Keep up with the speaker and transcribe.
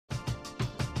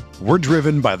We're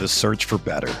driven by the search for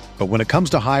better. But when it comes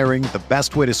to hiring, the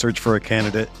best way to search for a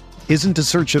candidate isn't to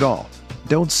search at all.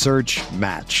 Don't search,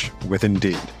 match with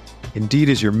Indeed. Indeed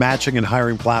is your matching and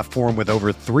hiring platform with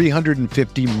over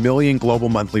 350 million global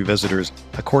monthly visitors,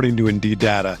 according to Indeed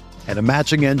data, and a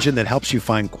matching engine that helps you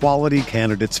find quality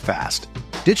candidates fast.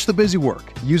 Ditch the busy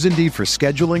work. Use Indeed for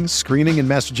scheduling, screening, and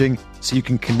messaging so you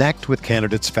can connect with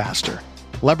candidates faster.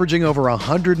 Leveraging over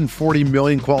 140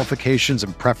 million qualifications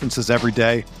and preferences every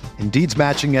day, Indeed's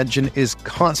matching engine is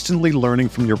constantly learning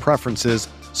from your preferences,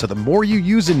 so the more you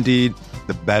use Indeed,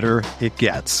 the better it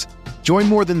gets. Join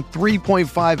more than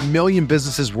 3.5 million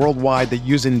businesses worldwide that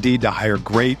use Indeed to hire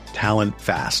great talent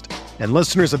fast. And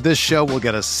listeners of this show will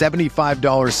get a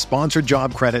 $75 sponsored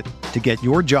job credit to get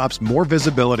your jobs more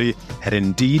visibility at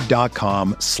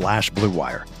Indeed.com/Blue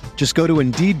Wire. Just go to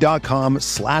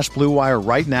Indeed.com/Blue Wire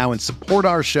right now and support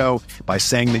our show by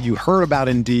saying that you heard about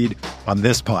Indeed on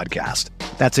this podcast.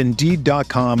 That's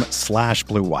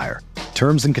Indeed.com/Blue Wire.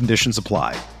 Terms and conditions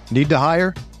apply. Need to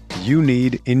hire? You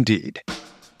need Indeed.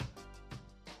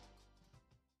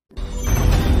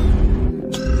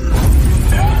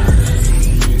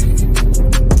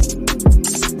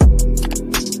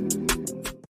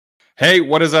 Hey,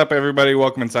 what is up, everybody?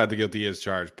 Welcome inside the Guilty as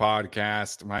Charged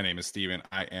podcast. My name is Steven.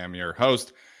 I am your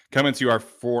host. Coming to you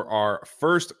for our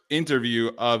first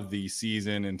interview of the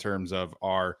season in terms of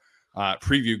our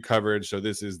preview coverage. So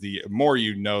this is the More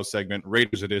You Know segment,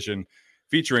 Raiders edition,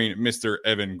 featuring Mr.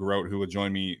 Evan Groat, who will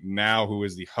join me now, who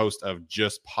is the host of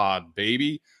Just Pod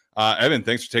Baby. Evan,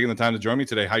 thanks for taking the time to join me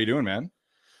today. How you doing, man?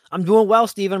 I'm doing well,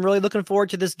 Steve. I'm really looking forward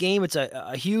to this game. It's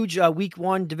a huge week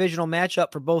one divisional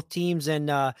matchup for both teams, and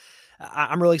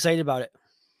I'm really excited about it.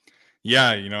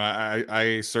 Yeah, you know,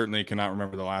 I certainly cannot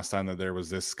remember the last time that there was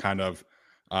this kind of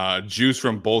juice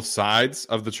from both sides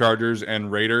of the Chargers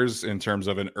and Raiders in terms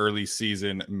of an early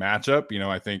season matchup. You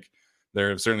know, I think there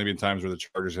have certainly been times where the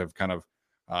Chargers have kind of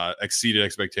exceeded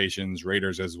expectations,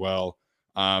 Raiders as well.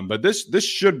 But this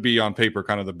should be on paper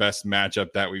kind of the best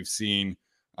matchup that we've seen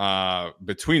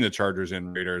between the Chargers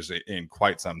and Raiders in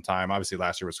quite some time. Obviously,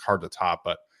 last year was hard to top,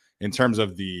 but in terms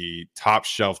of the top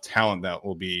shelf talent that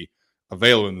will be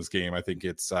available in this game, I think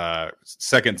it's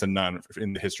second to none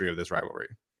in the history of this rivalry.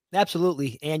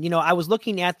 Absolutely. And, you know, I was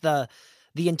looking at the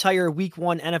entire week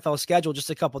one NFL schedule just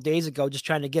a couple of days ago, just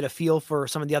trying to get a feel for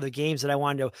some of the other games that I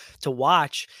wanted to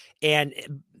watch.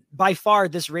 And by far,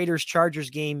 this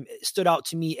Raiders-Chargers game stood out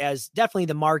to me as definitely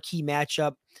the marquee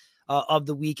matchup of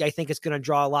the week. I think it's going to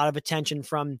draw a lot of attention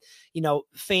from, you know,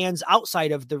 fans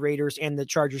outside of the Raiders and the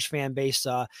Chargers fan base.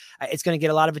 It's going to get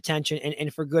a lot of attention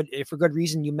and for good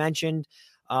reason. You mentioned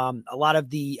a lot of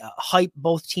the hype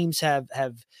both teams have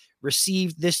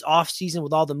received this offseason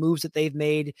with all the moves that they've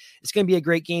made. It's going to be a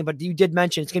great game, but you did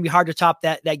mention it's going to be hard to top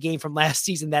that game from last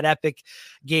season, that epic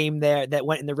game there that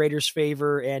went in the Raiders'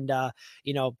 favor. And,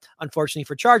 you know, unfortunately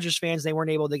for Chargers fans, they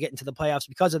weren't able to get into the playoffs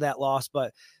because of that loss,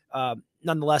 but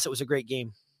nonetheless, it was a great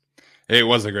game. It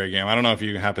was a great game. I don't know if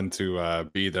you happened to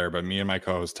be there, but me and my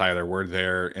co-host Tyler were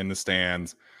there in the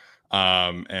stands.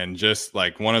 And just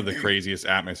like one of the craziest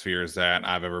atmospheres that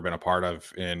I've ever been a part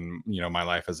of in, you know, my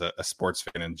life as a sports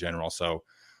fan in general. So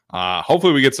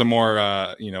hopefully we get some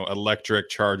more, you know, electric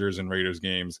Chargers and Raiders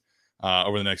games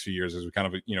over the next few years as we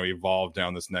kind of, you know, evolve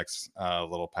down this next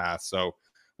little path. So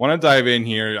want to dive in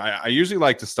here. I usually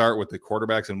like to start with the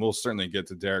quarterbacks, and we'll certainly get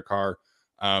to Derek Carr.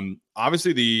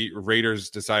 Obviously the Raiders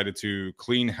decided to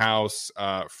clean house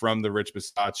from the Rich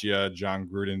Bisaccia, John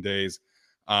Gruden days.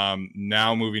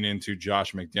 Now moving into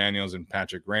Josh McDaniels and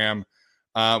Patrick Graham.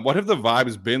 What have the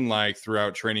vibes been like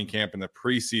throughout training camp in the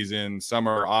preseason,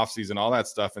 summer, offseason, all that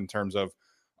stuff in terms of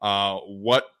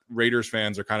what Raiders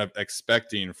fans are kind of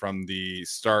expecting from the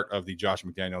start of the Josh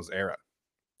McDaniels era?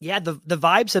 Yeah, the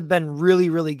vibes have been really,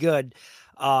 really good,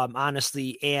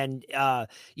 honestly. And,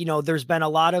 you know, there's been a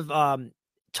lot of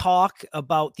talk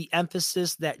about the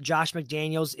emphasis that Josh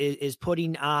McDaniels is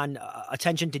putting on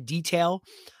attention to detail.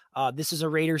 This is a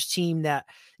Raiders team that,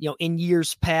 you know, in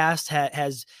years past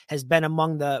has been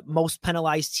among the most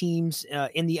penalized teams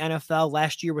in the NFL.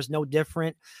 Last year was no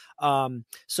different.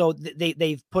 So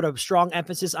they've put a strong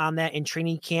emphasis on that in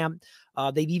training camp.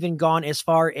 They've even gone as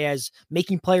far as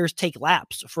making players take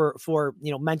laps for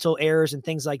you know, mental errors and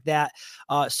things like that.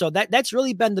 So that's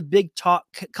really been the big talk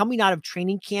coming out of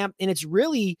training camp, and it's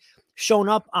really shown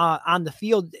up on the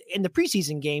field in the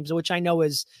preseason games, which I know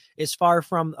is far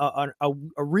from a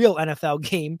real NFL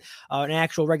game, an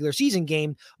actual regular season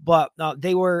game. But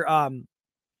they were.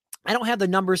 I don't have the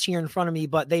numbers here in front of me,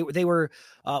 but they were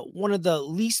one of the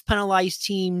least penalized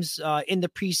teams in the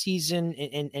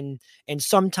preseason and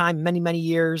sometime many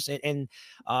years. And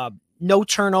no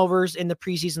turnovers in the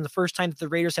preseason, the first time that the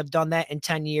Raiders have done that in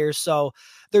 10 years. So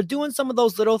they're doing some of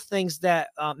those little things that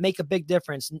make a big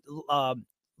difference.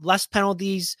 Less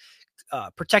penalties,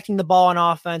 protecting the ball on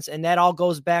offense. And that all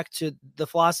goes back to the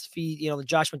philosophy, that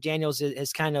Josh McDaniels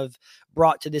has kind of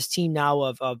brought to this team now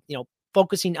of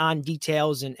focusing on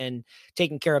details and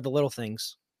taking care of the little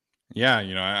things. Yeah,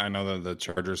 I know that the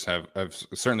Chargers have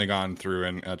certainly gone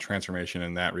through a transformation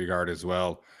in that regard as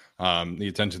well. The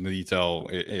attention to detail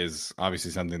is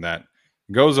obviously something that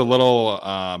goes a little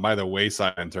by the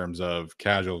wayside in terms of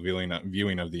casual viewing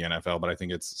of the NFL, but I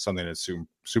think it's something that's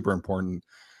super important.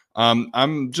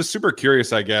 I'm just super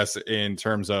curious, I guess, in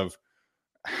terms of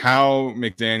how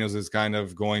McDaniels is kind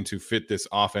of going to fit this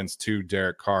offense to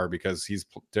Derek Carr, because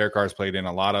Derek Carr's played in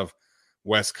a lot of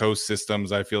West Coast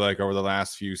systems, I feel like, over the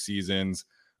last few seasons.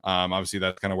 Obviously,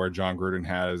 that's kind of where John Gruden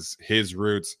has his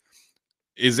roots.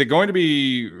 Is it going to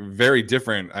be very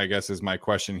different, I guess, is my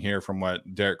question here, from what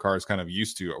Derek Carr is kind of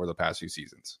used to over the past few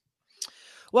seasons?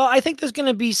 Well, I think there's going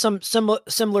to be some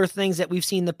similar things that we've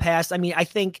seen in the past. I mean, I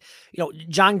think,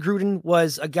 John Gruden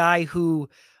was a guy who,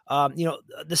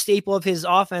 the staple of his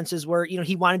offenses were,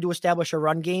 he wanted to establish a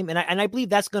run game. And I believe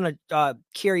that's going to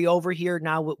carry over here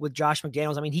now with Josh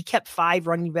McDaniels. I mean, he kept 5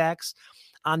 running backs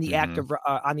on the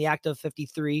active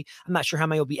 53. I'm not sure how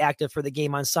many will be active for the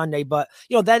game on Sunday, but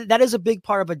that is a big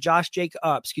part of a Josh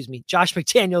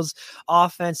McDaniels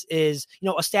offense is,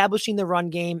 establishing the run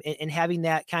game and having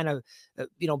that kind of,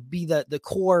 be the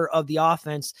core of the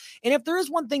offense. And if there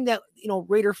is one thing that,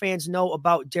 Raider fans know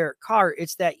about Derek Carr,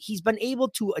 it's that he's been able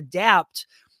to adapt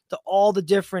to all the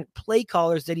different play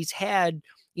callers that he's had,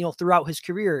 throughout his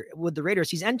career with the Raiders.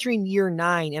 He's entering year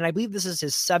 9, and I believe this is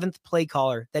his 7th play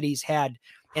caller that he's had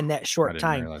in that short time.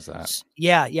 I didn't realize that.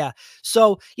 Yeah.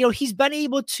 So, he's been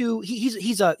able to,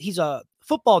 he's a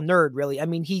football nerd, really. I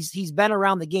mean, he's been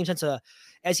around the game since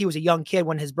as he was a young kid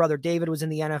when his brother David was in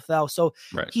the NFL. So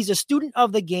He's a student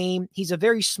of the game. He's a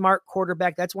very smart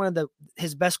quarterback. That's one of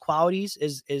his best qualities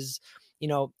is his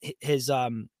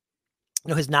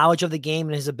knowledge of the game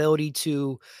and his ability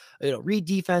to, read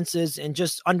defenses and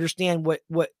just understand what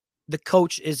the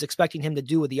coach is expecting him to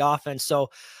do with the offense.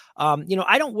 So,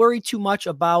 I don't worry too much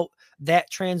about that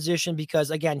transition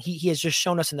because, again, he has just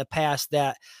shown us in the past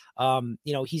that,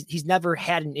 he's never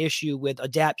had an issue with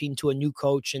adapting to a new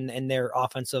coach and their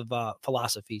offensive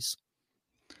philosophies.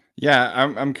 Yeah,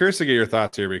 I'm curious to get your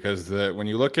thoughts here, because when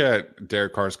you look at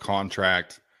Derek Carr's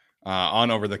contract on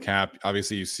Over the Cap,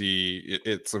 obviously you see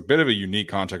it's a bit of a unique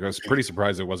contract. I was pretty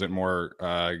surprised it wasn't more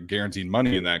guaranteed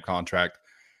money in that contract.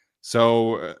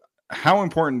 So how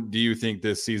important do you think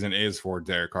this season is for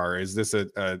Derek Carr? Is this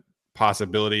a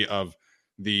possibility of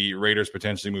the Raiders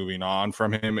potentially moving on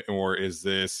from him, or is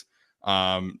this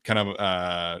kind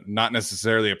of not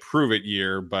necessarily a prove it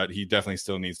year, but he definitely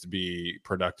still needs to be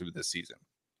productive this season?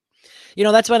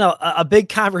 That's been a big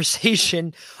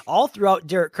conversation all throughout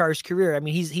Derek Carr's career. I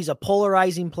mean, he's a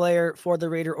polarizing player for the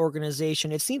Raider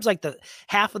organization. It seems like the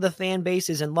half of the fan base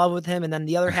is in love with him, and then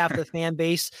the other half of the fan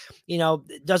base,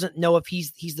 doesn't know if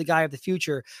he's the guy of the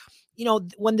future.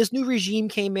 When this new regime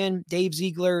came in, Dave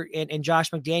Ziegler and Josh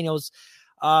McDaniels,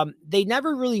 they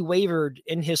never really wavered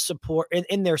in his support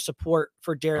in their support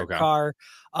for Derek Carr.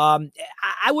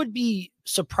 I would be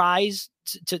surprised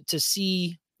to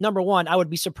see. Number one, I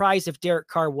would be surprised if Derek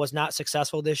Carr was not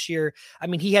successful this year. I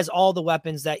mean, he has all the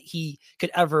weapons that he could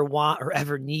ever want or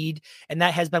ever need. And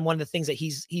that has been one of the things that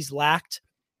he's lacked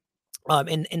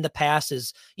in the past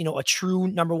is, a true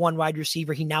number 1 wide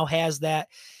receiver. He now has that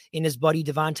in his buddy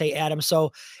Davante Adams.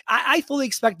 So I fully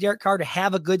expect Derek Carr to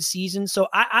have a good season. So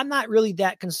I'm not really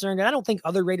that concerned. And I don't think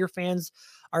other Raider fans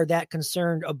are that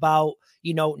concerned about,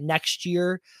 next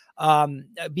year.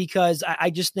 Because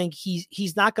I just think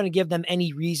he's not going to give them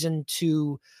any reason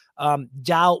to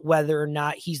doubt whether or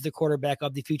not he's the quarterback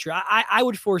of the future. I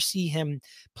would foresee him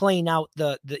playing out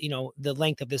the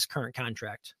length of this current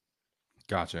contract.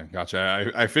 Gotcha.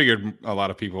 I figured a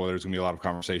lot of people, there's going to be a lot of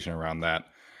conversation around that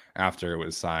after it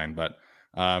was signed. But,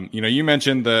 you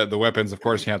mentioned the weapons. Of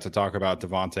course, you have to talk about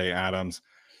Davante Adams.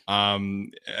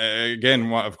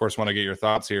 Again, of course, want to get your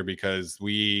thoughts here, because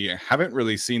we haven't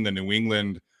really seen the New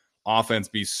England offense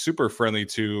be super friendly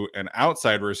to an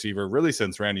outside receiver really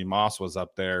since Randy Moss was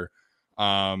up there.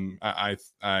 I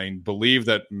believe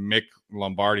that Mick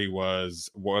Lombardi was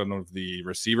one of the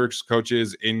receivers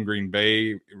coaches in Green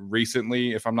Bay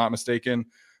recently, if I'm not mistaken.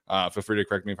 Feel free to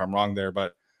correct me if I'm wrong there,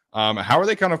 but how are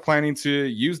they kind of planning to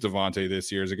use Davante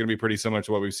this year? Is it going to be pretty similar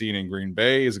to what we've seen in Green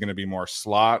Bay? Is it going to be more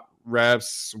slot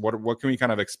reps? What can we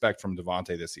kind of expect from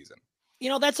Davante this season?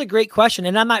 That's a great question.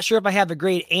 And I'm not sure if I have a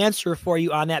great answer for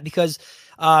you on that because,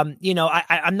 I'm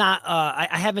not, I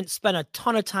haven't spent a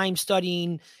ton of time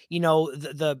studying,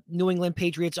 the New England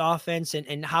Patriots offense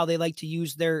and how they like to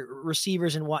use their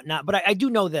receivers and whatnot. But I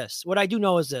do know this. What I do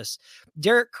know is this: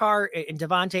 Derek Carr and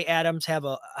Devontae Adams have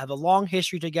a long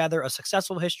history together, a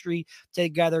successful history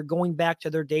together, going back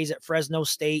to their days at Fresno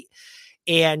State.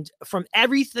 And from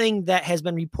everything that has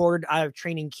been reported out of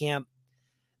training camp,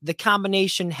 the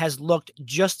combination has looked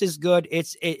just as good.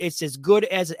 It's as good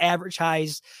as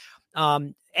advertised.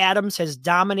 Adams has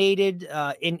dominated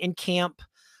in camp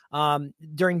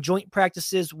during joint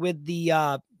practices with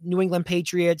the New England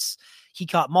Patriots. He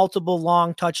caught multiple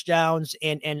long touchdowns,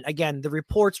 and again, the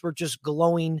reports were just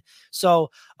glowing.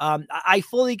 So I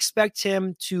fully expect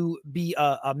him to be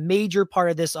a major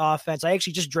part of this offense. I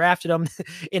actually just drafted him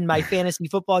in my fantasy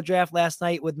football draft last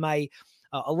night with my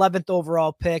 11th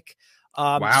overall pick.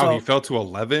 Wow, he fell to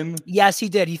 11? Yes, he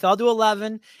did. He fell to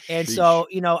 11. And Sheesh. so,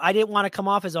 I didn't want to come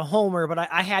off as a homer, but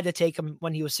I had to take him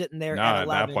when he was sitting there at 11.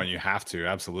 At that point, you have to.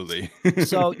 Absolutely.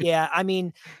 So, yeah, I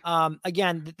mean,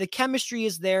 again, the chemistry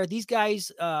is there. These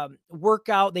guys work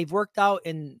out. They've worked out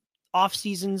in off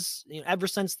seasons ever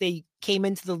since they came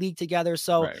into the league together.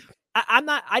 So right.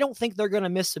 I don't think they're going to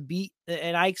miss a beat.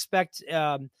 And I expect,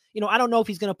 I don't know if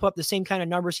he's going to put up the same kind of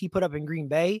numbers he put up in Green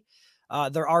Bay.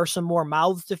 There are some more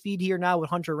mouths to feed here now with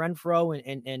Hunter Renfrow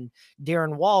and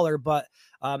Darren Waller, but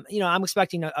I'm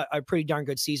expecting a pretty darn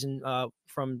good season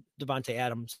from Devontae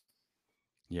Adams.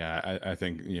 Yeah, I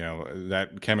think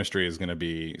that chemistry is going to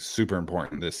be super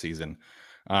important this season.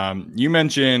 You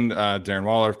mentioned Darren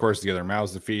Waller, of course, the other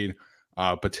mouths to feed,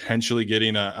 potentially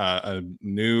getting a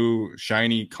new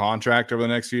shiny contract over the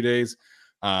next few days.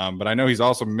 But I know he's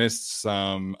also missed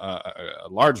a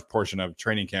large portion of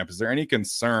training camp. Is there any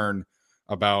concern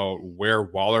about where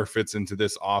Waller fits into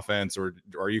this offense, or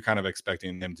are you kind of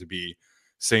expecting him to be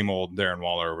same old Darren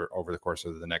Waller over the course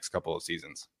of the next couple of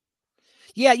seasons?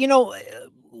 Yeah,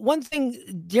 one thing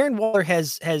Darren Waller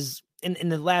has in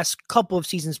the last couple of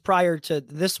seasons prior to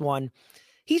this one,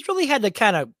 he's really had to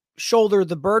kind of shoulder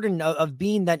the burden of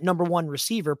being that number one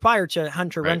receiver prior to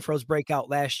Hunter Renfrow's breakout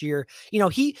last year.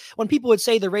 When people would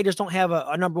say the Raiders don't have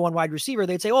a number one wide receiver,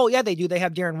 they'd say, oh yeah, they do. They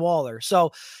have Darren Waller.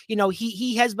 So,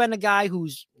 he has been a guy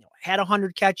who's had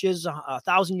 100 catches,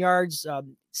 1,000 yards,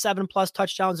 7+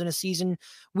 touchdowns in a season.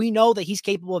 We know that he's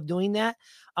capable of doing that.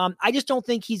 I just don't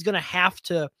think he's going to have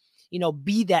to,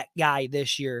 be that guy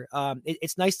this year.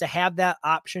 It's nice to have that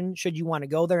option should you want to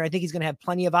go there. I think he's going to have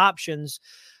plenty of options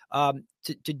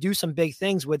to do some big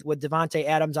things with Devontae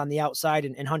Adams on the outside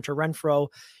and Hunter Renfrow,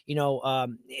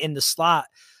 in the slot.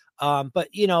 But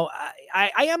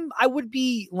I would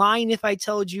be lying if I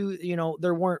told you,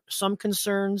 there weren't some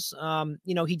concerns.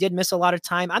 He did miss a lot of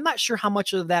time. I'm not sure how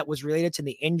much of that was related to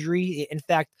the injury. In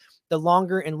fact, the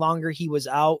longer and longer he was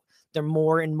out, the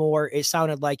more and more it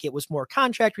sounded like it was more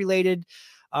contract related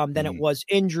than it was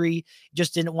injury.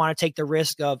 Just didn't want to take the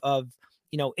risk of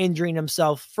injuring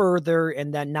himself further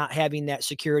and then not having that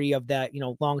security of that,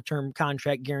 long-term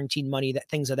contract, guaranteed money, that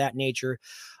things of that nature.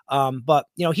 But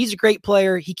he's a great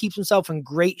player. He keeps himself in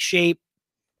great shape.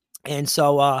 And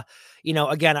so,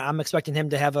 again, I'm expecting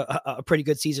him to have a pretty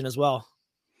good season as well.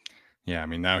 Yeah, I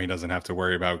mean, now he doesn't have to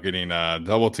worry about getting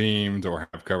double teamed or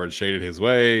have coverage shaded his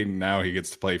way. Now he gets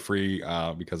to play free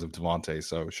because of Devontae.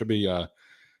 So it should be a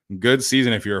good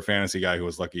season if you're a fantasy guy who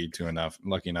was lucky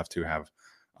enough to have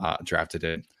drafted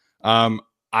it. I'm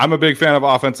a big fan of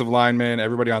offensive linemen.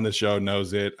 Everybody on this show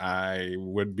knows it. I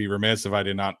would be remiss if I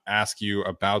did not ask you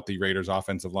about the Raiders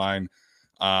offensive line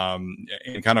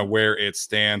and kind of where it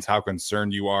stands, how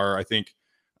concerned you are. I think,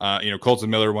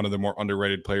 Colton Miller, one of the more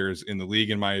underrated players in the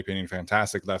league, in my opinion,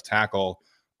 fantastic left tackle.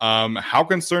 How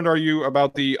concerned are you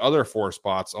about the other four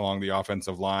spots along the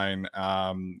offensive line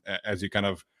as you kind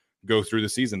of go through the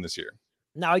season this year?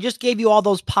 Now, I just gave you all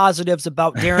those positives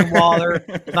about Darren Waller,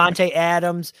 Devontae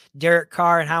Adams, Derek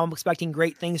Carr, and how I'm expecting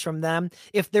great things from them.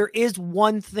 If there is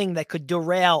one thing that could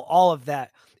derail all of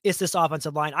that, it's this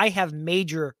offensive line. I have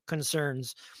major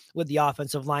concerns with the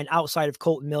offensive line outside of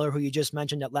Colton Miller, who you just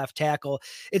mentioned at left tackle.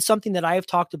 It's something that I have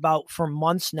talked about for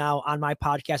months now on my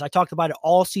podcast. I talked about it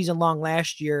all season long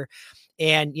last year.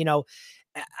 And,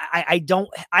 I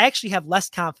actually have less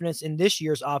confidence in this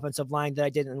year's offensive line than I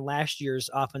did in last year's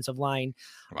offensive line.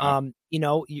 Wow.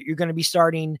 You're going to be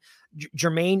starting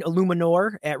Jermaine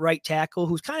Illuminor at right tackle,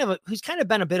 who's kind of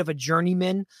been a bit of a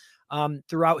journeyman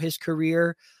throughout his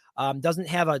career. Doesn't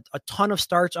have a ton of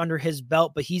starts under his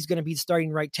belt, but he's going to be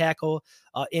starting right tackle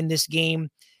in this game.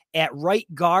 At right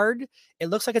guard, it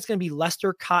looks like it's going to be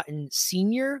Lester Cotton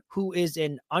Sr., who is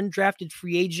an undrafted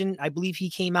free agent. I believe he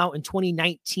came out in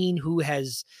 2019, who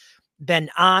has been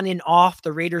on and off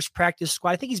the Raiders practice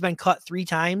squad. I think he's been cut 3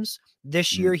 times.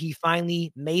 This year, he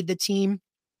finally made the team.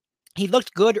 He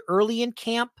looked good early in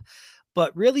camp,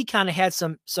 but really kind of had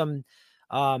some, in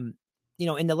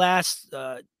the last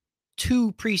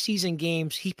 2 preseason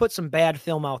games, he put some bad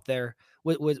film out there,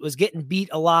 was getting beat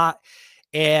a lot.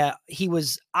 He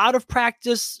was out of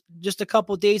practice just a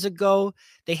couple of days ago.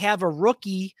 They have a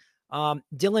rookie,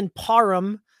 Dylan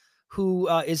Parham, who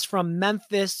is from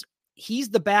Memphis. He's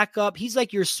the backup. He's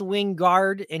like your swing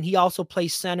guard, and he also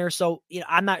plays center. So,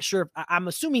 I'm not sure. I'm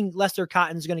assuming Lester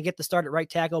Cotton's going to get the start at right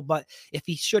tackle, but if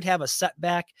he should have a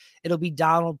setback, it'll be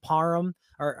Dylan Parham.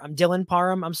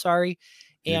 I'm sorry.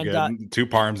 And 2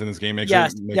 Parhams in this game makes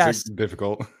it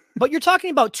difficult. But you're talking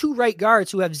about 2 right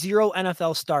guards who have 0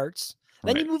 NFL starts.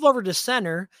 Then you move over to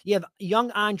center. You have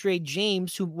young Andre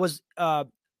James, who was a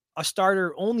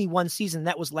starter only 1 season.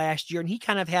 That was last year. And he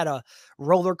kind of had a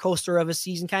roller coaster of a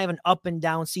season, kind of an up and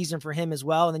down season for him as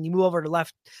well. And then you move over to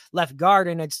left guard,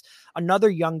 and it's another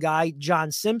young guy,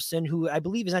 John Simpson, who I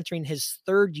believe is entering his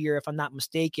 3rd year, if I'm not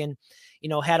mistaken.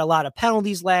 Had a lot of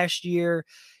penalties last year,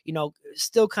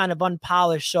 still kind of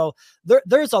unpolished. So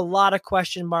there's a lot of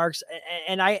question marks.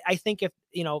 And I think if,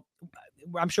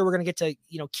 I'm sure we're going to get to,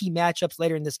 key matchups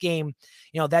later in this game.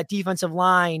 That defensive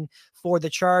line for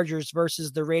the Chargers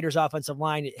versus the Raiders offensive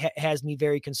line has me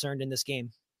very concerned in this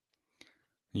game.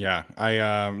 Yeah,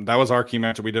 that was our key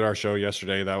matchup. We did our show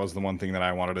yesterday. That was the one thing that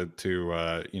I wanted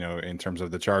to, in terms of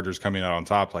the Chargers coming out on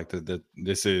top, like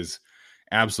this is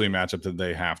absolutely a matchup that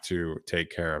they have to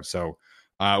take care of. So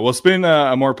we'll spin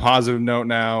a more positive note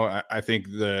now. I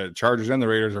think the Chargers and the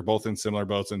Raiders are both in similar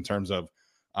boats in terms of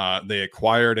they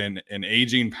acquired an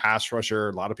aging pass rusher.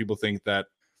 A lot of people think that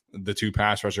the 2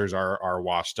 pass rushers are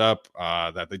washed up,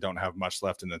 that they don't have much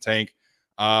left in the tank.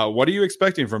 What are you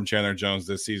expecting from Chandler Jones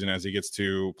this season as he gets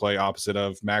to play opposite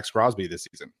of Max Crosby this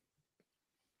season?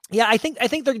 Yeah, I think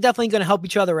they're definitely going to help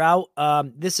each other out.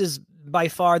 This is by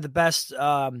far the best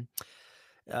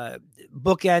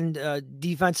bookend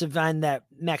defensive end that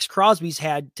Max Crosby's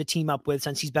had to team up with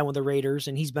since he's been with the Raiders,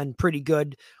 and he's been pretty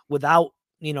good without,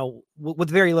 with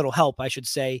very little help, I should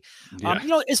say. Yeah.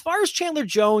 As far as Chandler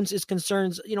Jones is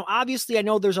concerned, obviously I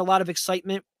know there's a lot of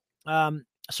excitement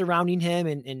surrounding him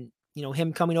and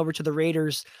him coming over to the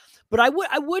Raiders, but I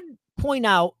would point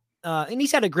out, and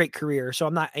he's had a great career, so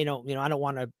I'm not, I don't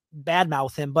want to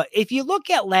badmouth him, but if you look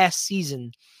at last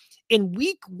season in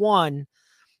week 1,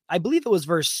 I believe it was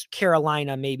versus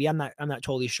Carolina, maybe. I'm not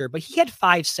totally sure, but he had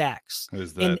 5 sacks. It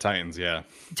was the Titans, yeah.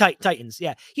 Titans,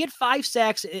 yeah. He had 5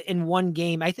 sacks in 1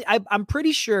 game. I'm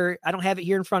pretty sure, I don't have it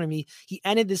here in front of me, he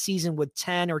ended the season with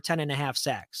 10 or 10 and a half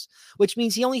sacks, which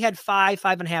means he only had 5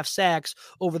 and a half sacks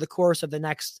over the course of the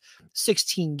next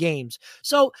 16 games.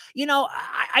 So,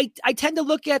 I tend to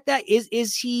look at that.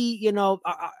 Is he,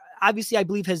 obviously I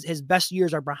believe his best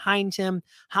years are behind him.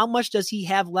 How much does he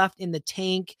have left in the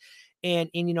tank?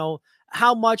 And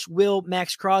how much will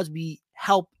Max Crosby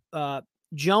help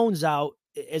Jones out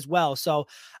as well? So,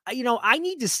 I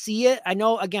need to see it. I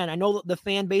know the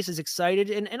fan base is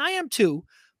excited, and I am too,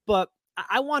 but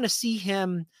I want to see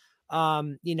him,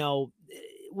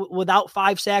 without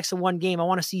 5 sacks in 1 game. I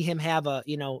want to see him have a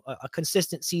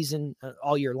consistent season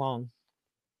all year long.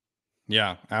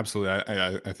 Yeah, absolutely.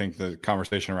 I think the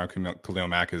conversation around Khalil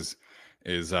Mack is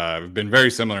been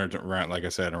very similar to, like I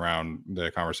said, around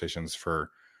the conversations for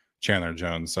Chandler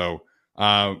Jones. So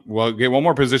we'll get one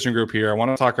more position group here. I want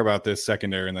to talk about this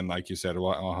secondary, and then, like you said,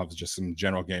 I'll have just some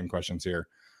general game questions here.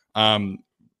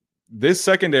 This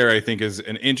secondary, I think, is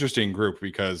an interesting group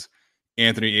because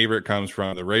Anthony Averett comes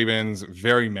from the Ravens,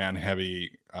 very man-heavy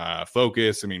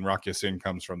focus. I mean, Rock Ya-Sin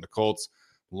comes from the Colts.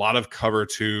 A lot of cover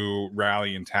 2,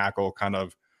 rally and tackle kind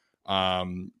of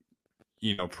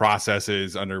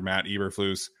processes under Matt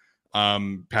Eberflus.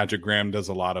 Patrick Graham does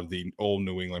a lot of the old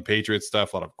New England Patriots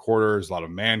stuff, a lot of quarters, a lot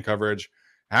of man coverage.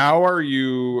 How are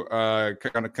you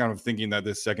kind of thinking that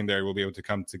this secondary will be able to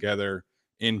come together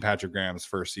in Patrick Graham's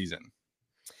first season?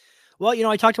 Well,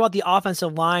 I talked about the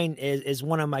offensive line is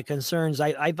one of my concerns.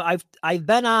 I've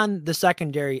been on the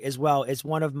secondary as well as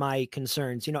one of my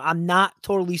concerns. I'm not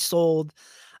totally sold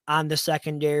on the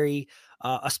secondary,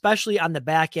 especially on the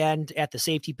back end at the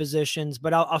safety positions.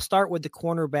 But I'll start with the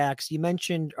cornerbacks. You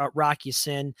mentioned Rock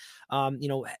Ya-Sin,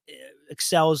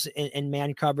 excels in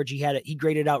man coverage. He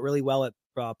graded out really well at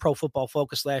Pro Football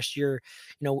Focus last year,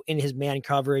 in his man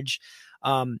coverage.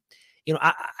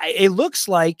 It looks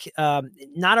like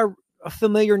not a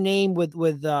familiar name with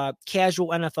casual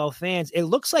NFL fans. It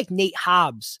looks like Nate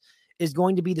Hobbs is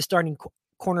going to be the starting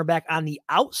cornerback on the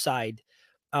outside,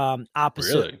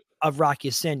 opposite of Rocky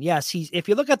Sin. Yes, if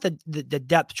you look at the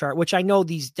depth chart, which I know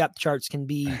these depth charts can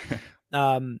be,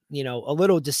 a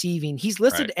little deceiving. He's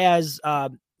listed as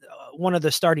one of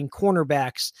the starting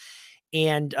cornerbacks,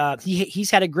 and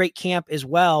he's had a great camp as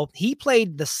well. He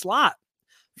played the slot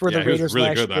for the Raiders. He was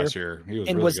really good last year. He was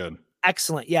really good.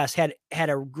 Excellent. Yes, had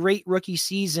a great rookie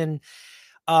season.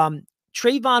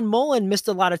 Trayvon Mullen missed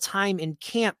a lot of time in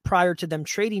camp prior to them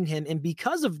trading him, and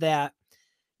because of that,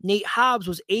 Nate Hobbs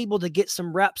was able to get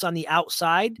some reps on the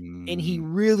outside, and he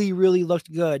really, really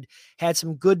looked good. Had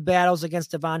some good battles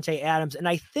against Devontae Adams, and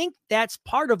I think that's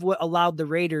part of what allowed the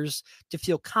Raiders to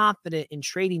feel confident in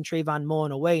trading Trayvon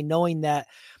Mullen away, knowing that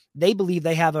they believe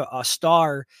they have a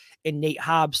star in Nate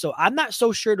Hobbs. So I'm not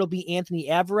so sure it'll be Anthony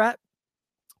Averett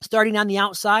starting on the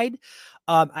outside.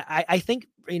 I think,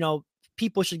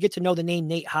 people should get to know the name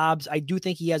Nate Hobbs. I do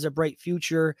think he has a bright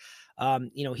future.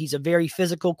 He's a very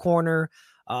physical corner.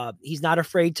 He's not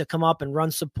afraid to come up and run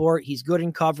support. He's good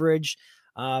in coverage.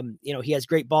 He has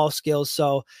great ball skills.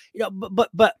 So,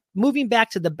 but moving back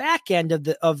to the back end of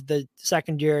the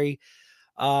secondary,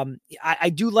 I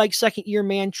do like second year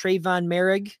man Trayvon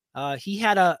Merrick. He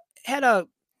had a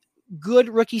good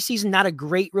rookie season, not a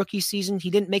great rookie season.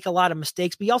 He didn't make a lot of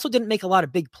mistakes, but he also didn't make a lot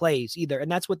of big plays either. And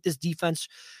that's what this defense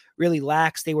really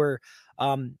lacks. They were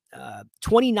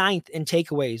 29th in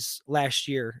takeaways last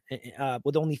year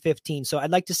with only 15. So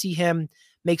I'd like to see him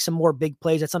make some more big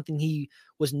plays. That's something he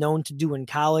was known to do in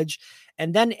college.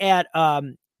 And then at a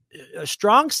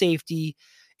strong safety,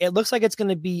 it looks like it's going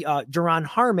to be Duron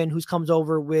Harmon, who comes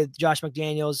over with Josh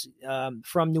McDaniels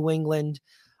from New England,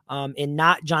 and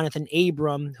not Jonathan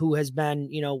Abram, who has been,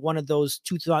 one of those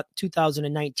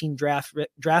 2019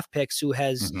 draft picks who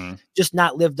has just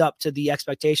not lived up to the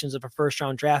expectations of a first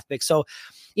round draft pick. So,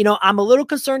 I'm a little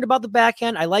concerned about the back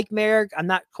end. I like Merrick. I'm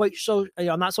not quite so,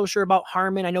 I'm not so sure about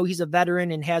Harmon. I know he's a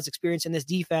veteran and has experience in this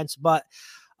defense, but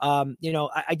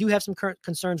I do have some current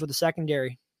concerns with the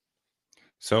secondary.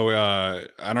 So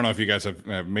I don't know if you guys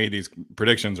have made these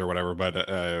predictions or whatever, but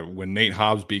would Nate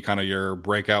Hobbs be kind of your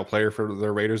breakout player for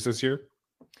the Raiders this year?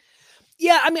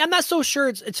 Yeah, I mean, I'm not so sure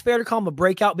it's fair to call him a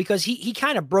breakout because he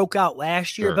kind of broke out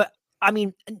last year. Sure. But I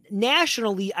mean,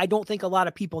 nationally, I don't think a lot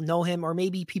of people know him, or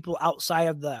maybe people outside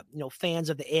of the fans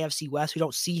of the AFC West who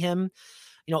don't see him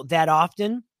that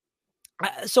often.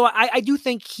 So I do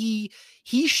think he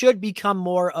should become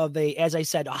more of as I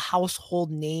said, a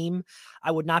household name. I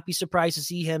would not be surprised to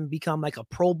see him become like a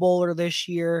Pro Bowler this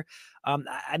year.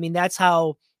 I mean, that's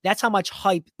how much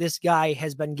hype this guy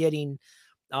has been getting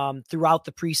throughout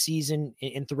the preseason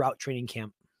and throughout training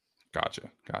camp. Gotcha.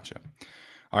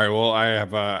 All right. Well,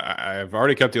 I've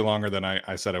already kept you longer than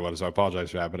I said I would, so I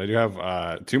apologize for that. But I do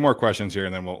have 2 more questions here,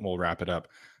 and then we'll wrap it up.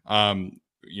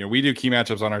 We do key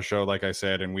matchups on our show, like I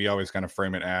said, and we always kind of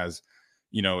frame it as,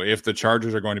 if the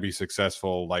Chargers are going to be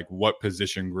successful, like what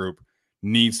position group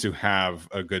needs to have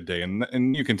a good day.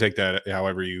 And you can take that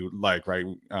however you like, right?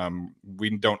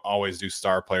 We don't always do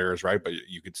star players, right? But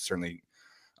you could certainly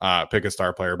pick a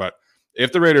star player. But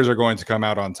if the Raiders are going to come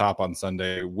out on top on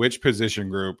Sunday, which position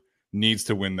group needs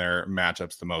to win their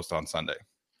matchups the most on Sunday?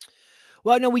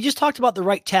 Well, no, we just talked about the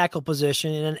right tackle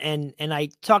position, and I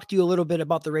talked to you a little bit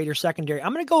about the Raiders secondary.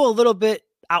 I'm going to go a little bit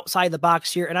outside the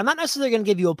box here, and I'm not necessarily going to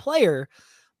give you a player,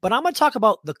 but I'm going to talk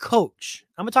about the coach.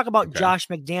 I'm going to talk about Josh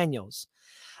McDaniels.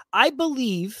 I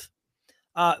believe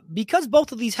because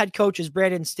both of these head coaches,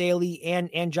 Brandon Staley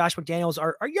and Josh McDaniels,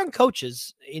 are young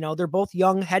coaches. They're both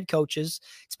young head coaches.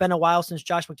 It's been a while since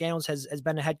Josh McDaniels has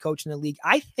been a head coach in the league.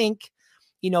 I think,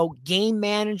 game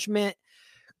management,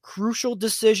 crucial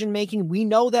decision making. We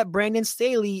know that Brandon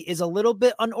Staley is a little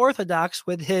bit unorthodox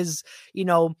with his,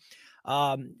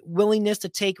 willingness to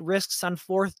take risks on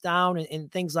 4th down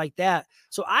and things like that.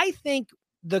 So I think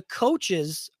the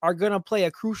coaches are going to play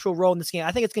a crucial role in this game.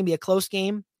 I think it's going to be a close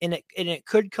game, and it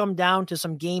could come down to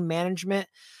some game management.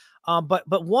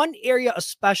 But one area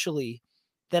especially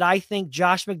that I think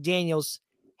Josh McDaniels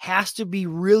has to be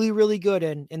really, really good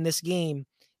in this game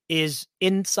is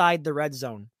inside the red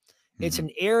zone. It's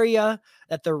an area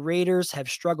that the Raiders have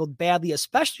struggled badly,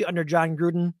 especially under John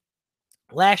Gruden.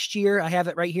 Last year, I have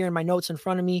it right here in my notes in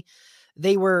front of me.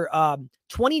 They were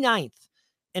 29th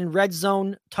in red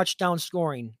zone touchdown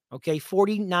scoring. Okay,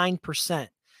 49%.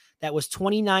 That was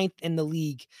 29th in the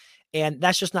league, and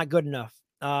that's just not good enough.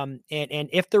 And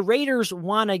if the Raiders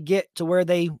want to get to where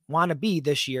they want to be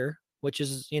this year, which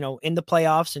is in the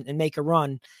playoffs and make a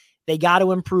run, they got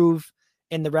to improve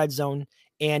in the red zone.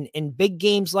 And in big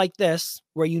games like this,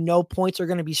 where points are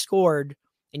going to be scored,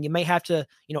 and you may have to,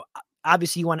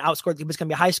 obviously you want to outscore. It's going to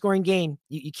be a high scoring game.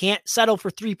 You can't settle for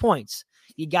 3 points.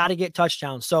 You got to get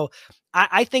touchdowns. So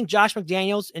I think Josh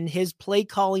McDaniels and his play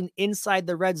calling inside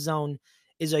the red zone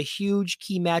is a huge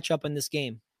key matchup in this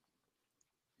game.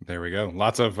 There we go.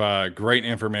 Lots of great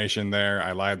information there.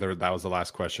 I lied there. That was the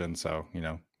last question. So,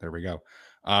 there we go.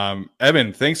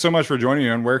 Evan, thanks so much for joining me.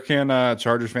 And where can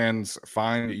Chargers fans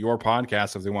find your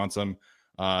podcast if they want some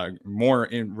more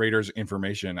Raiders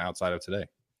information outside of today?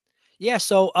 Yeah,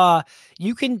 so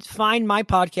you can find my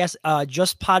podcast,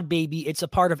 Just Pod Baby. It's a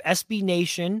part of SB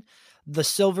Nation, the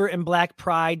Silver and Black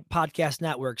Pride podcast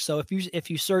network. So if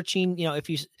you searching,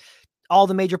 all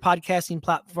the major podcasting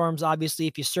platforms, obviously,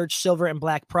 if you search Silver and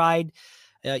Black Pride,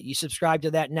 you subscribe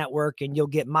to that network, and you'll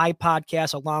get my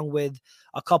podcast along with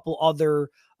a couple other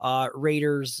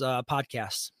Raiders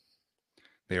podcasts.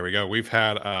 There we go. We've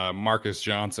had Marcus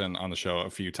Johnson on the show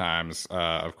a few times.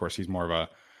 Of course, he's more of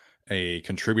a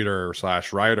contributor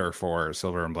 / writer for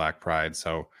Silver and Black Pride.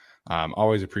 So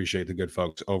always appreciate the good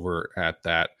folks over at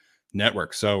that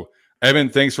network. So Evan,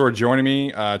 thanks for joining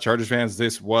me. Chargers fans,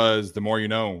 this was The More You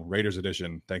Know, Raiders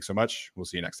edition. Thanks so much. We'll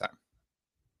see you next time.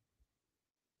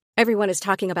 Everyone is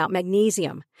talking about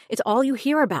magnesium. It's all you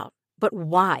hear about. But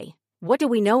why? What do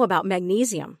we know about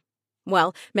magnesium?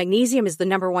 Well, magnesium is the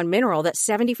 #1 mineral that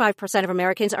 75% of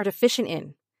Americans are deficient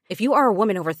in. If you are a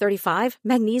woman over 35,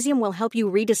 magnesium will help you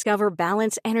rediscover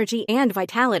balance, energy, and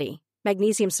vitality.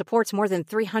 Magnesium supports more than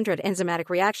 300 enzymatic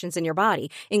reactions in your body,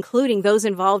 including those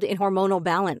involved in hormonal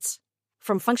balance.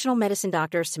 From functional medicine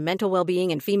doctors to mental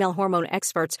well-being and female hormone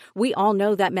experts, we all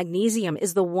know that magnesium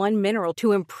is the one mineral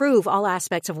to improve all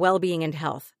aspects of well-being and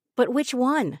health. But which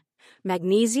one?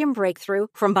 Magnesium Breakthrough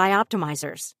from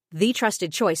Bioptimizers, the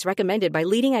trusted choice recommended by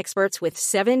leading experts with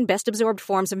 7 best-absorbed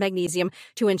forms of magnesium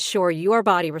to ensure your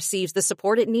body receives the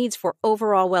support it needs for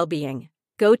overall well-being.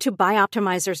 Go to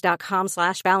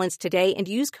bioptimizers.com/balance today and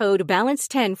use code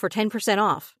BALANCE10 for 10%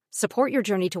 off. Support your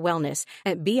journey to wellness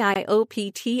at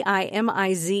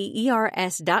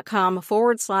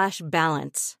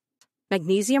bioptimizers.com/balance.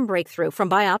 Magnesium Breakthrough from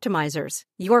Bioptimizers,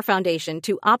 your foundation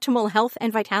to optimal health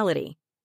and vitality.